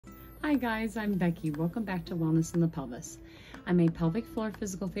Hi guys, I'm Becky. Welcome back to Wellness in the Pelvis. I'm a pelvic floor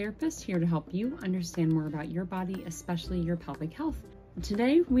physical therapist here to help you understand more about your body, especially your pelvic health.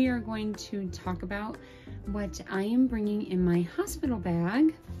 Today we are going to talk about what I am bringing in my hospital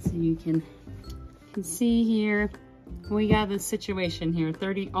bag. So you can see here, we got this situation here,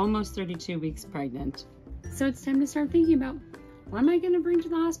 almost 32 weeks pregnant. So it's time to start thinking about, what am I going to bring to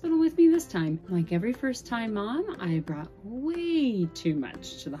the hospital with me this time? Like every first time mom, I brought way too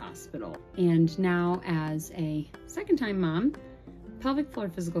much to the hospital. And now as a second time mom, pelvic floor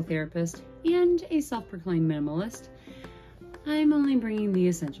physical therapist, and a self-proclaimed minimalist, I'm only bringing the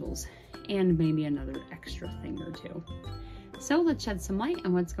essentials and maybe another extra thing or two. So let's shed some light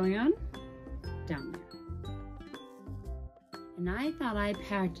on what's going on down there. And I thought I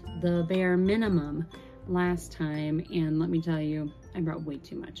packed the bare minimum last time, and let me tell you, I brought way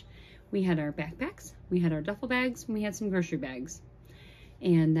too much. We had our backpacks, we had our duffel bags, and we had some grocery bags,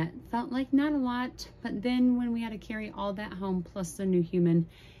 and that felt like not a lot, but then when we had to carry all that home plus the new human,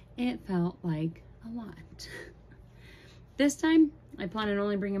 it felt like a lot. This time I plan on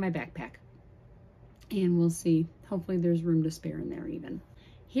only bringing my backpack, and we'll see, hopefully there's room to spare in there even.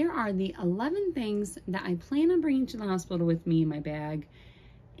 Here are the 11 things that I plan on bringing to the hospital with me in my bag,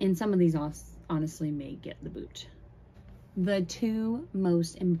 and some of these honestly may get the boot. The two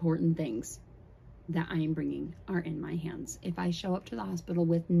most important things that I am bringing are in my hands. If I show up to the hospital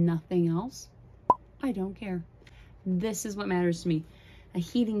with nothing else, I don't care. This is what matters to me. A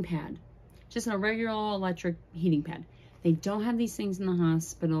heating pad, just a regular electric heating pad. They don't have these things in the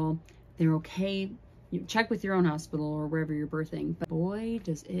hospital. They're okay. You check with your own hospital or wherever you're birthing, but boy,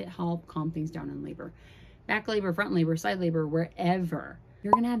 does it help calm things down in labor. Back labor, front labor, side labor, wherever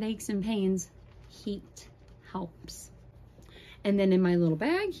you're gonna have aches and pains, heat helps. And then in my little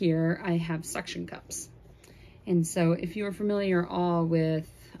bag here, I have suction cups. And so if you are familiar all with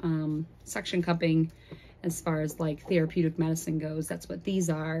suction cupping, as far as like therapeutic medicine goes, that's what these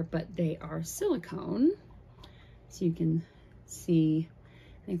are, but they are silicone. So you can see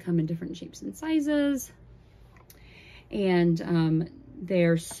they come in different shapes and sizes. And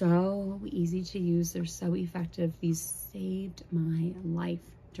they're so easy to use. They're so effective. These saved my life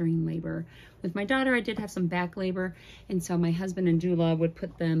during labor. With my daughter, I did have some back labor, and so my husband and doula would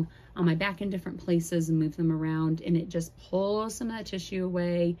put them on my back in different places and move them around, and it just pulls some of that tissue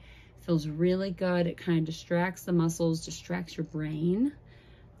away. It feels really good. It kind of distracts the muscles, distracts your brain,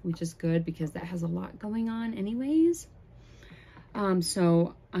 which is good because that has a lot going on anyways.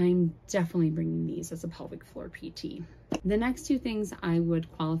 So I'm definitely bringing these as a pelvic floor PT. The next two things I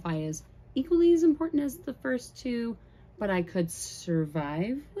would qualify as equally as important as the first two, but I could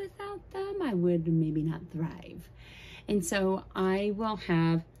survive without them. I would maybe not thrive. And so I will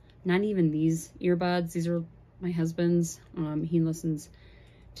have not even these earbuds. These are my husband's. He listens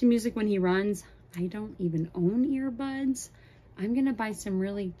to music when he runs. I don't even own earbuds. I'm gonna buy some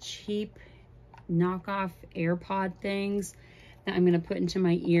really cheap knockoff AirPod things that I'm gonna put into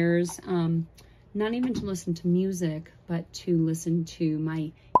my ears. Not even to listen to music, but to listen to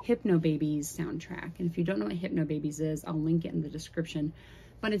my Hypnobabies soundtrack. And if you don't know what Hypnobabies is, I'll link it in the description.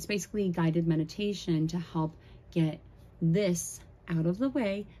 But it's basically guided meditation to help get this out of the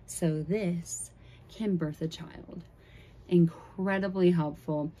way so this can birth a child. Incredibly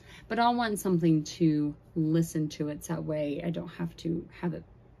helpful, but I'll want something to listen to it so that way I don't have to have it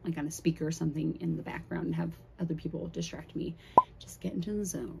like on a speaker or something in the background and have other people distract me. Just get into the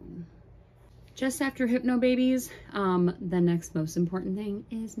zone. Just after Hypnobabies, the next most important thing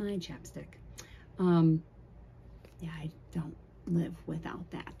is my chapstick. Yeah, I don't live without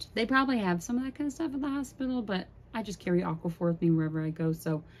that. They probably have some of that kind of stuff at the hospital, but I just carry Aquaphor with me wherever I go,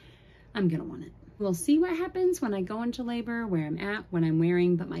 so I'm gonna want it. We'll see what happens when I go into labor, where I'm at, what I'm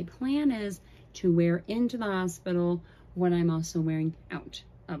wearing, but my plan is to wear into the hospital what I'm also wearing out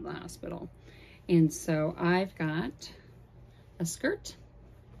of the hospital. And so I've got a skirt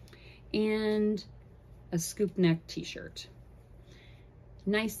and a scoop neck t-shirt.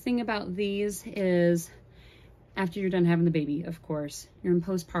 Nice thing about these is after you're done having the baby, of course, you're in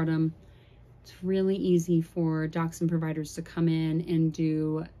postpartum, it's really easy for docs and providers to come in and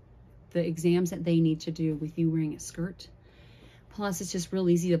do the exams that they need to do with you wearing a skirt. Plus, it's just real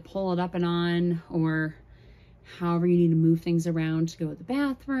easy to pull it up and on, or however you need to move things around to go to the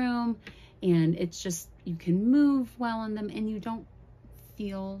bathroom. And it's just, you can move well in them and you don't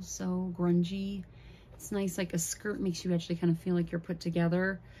feel so grungy. It's nice, like a skirt makes you actually kind of feel like you're put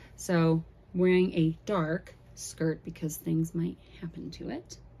together. So wearing a dark skirt because things might happen to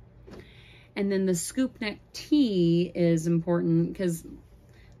it. And then the scoop neck tee is important because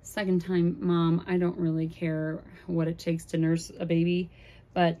second time mom, I don't really care what it takes to nurse a baby,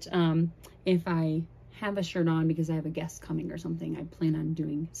 But if I have a shirt on because I have a guest coming or something, I plan on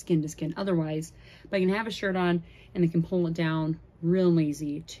doing skin to skin. Otherwise, if I can have a shirt on and I can pull it down, real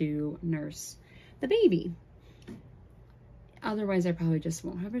easy to nurse the baby. Otherwise, I probably just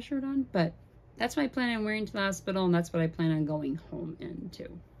won't have a shirt on, but that's what I plan on wearing to the hospital, and that's what I plan on going home in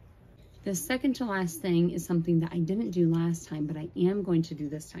too. The second to last thing is something that I didn't do last time, but I am going to do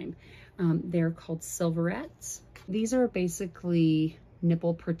this time. They're called silverettes. These are basically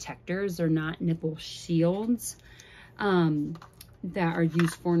nipple protectors. They're not nipple shields that are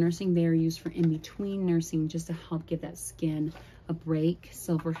used for nursing. They are used for in between nursing, just to help give that skin a break.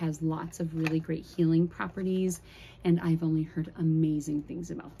 Silver has lots of really great healing properties, and I've only heard amazing things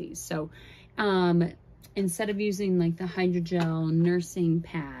about these. So instead of using like the hydrogel nursing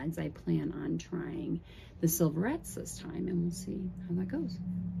pads, I plan on trying the silverettes this time, and we'll see how that goes.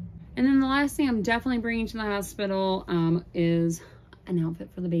 And then the last thing I'm definitely bringing to the hospital is an outfit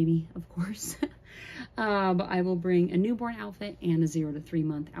for the baby, of course. But I will bring a newborn outfit and a 0 to 3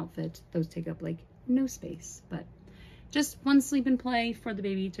 month outfit. Those take up like no space, but just one sleep and play for the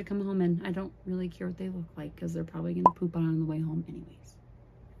baby to come home in. I don't really care what they look like because they're probably going to poop on the way home anyways.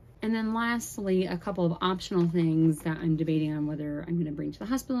 And then lastly, a couple of optional things that I'm debating on whether I'm going to bring to the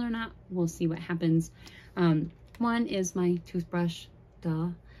hospital or not. We'll see what happens. One is my toothbrush, duh.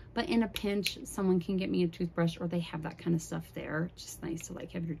 But in a pinch, someone can get me a toothbrush, or they have that kind of stuff there. It's just nice to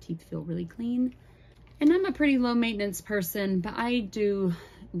like have your teeth feel really clean. And I'm a pretty low maintenance person, but I do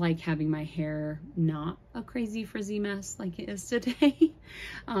like having my hair not a crazy frizzy mess like it is today.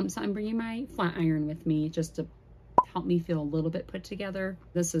 So I'm bringing my flat iron with me just to help me feel a little bit put together.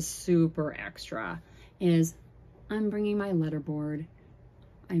 This is super extra, is I'm bringing my letterboard.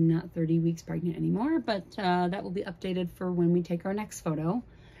 I'm not 30 weeks pregnant anymore, but that will be updated for when we take our next photo.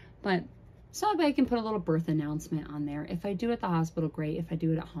 But so I can put a little birth announcement on there. If I do it at the hospital, great. If I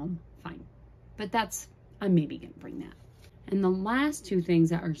do it at home, fine. But I'm maybe gonna bring that. And the last two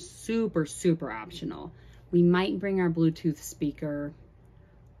things that are super, super optional, we might bring our Bluetooth speaker.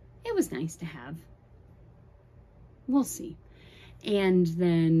 It was nice to have. We'll see. And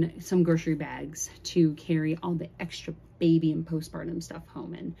then some grocery bags to carry all the extra baby and postpartum stuff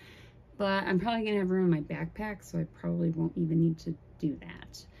home in. But I'm probably gonna have room in my backpack, so I probably won't even need to do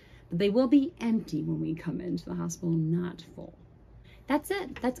that. But they will be empty when we come into the hospital, not full. That's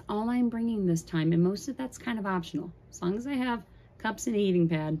it. That's all I'm bringing this time, and most of that's kind of optional. As long as I have cups and a heating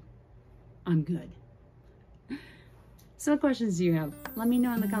pad, I'm good. So what questions do you have? Let me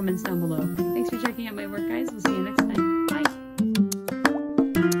know in the comments down below. Thanks for checking out my work, guys. We'll see you next time.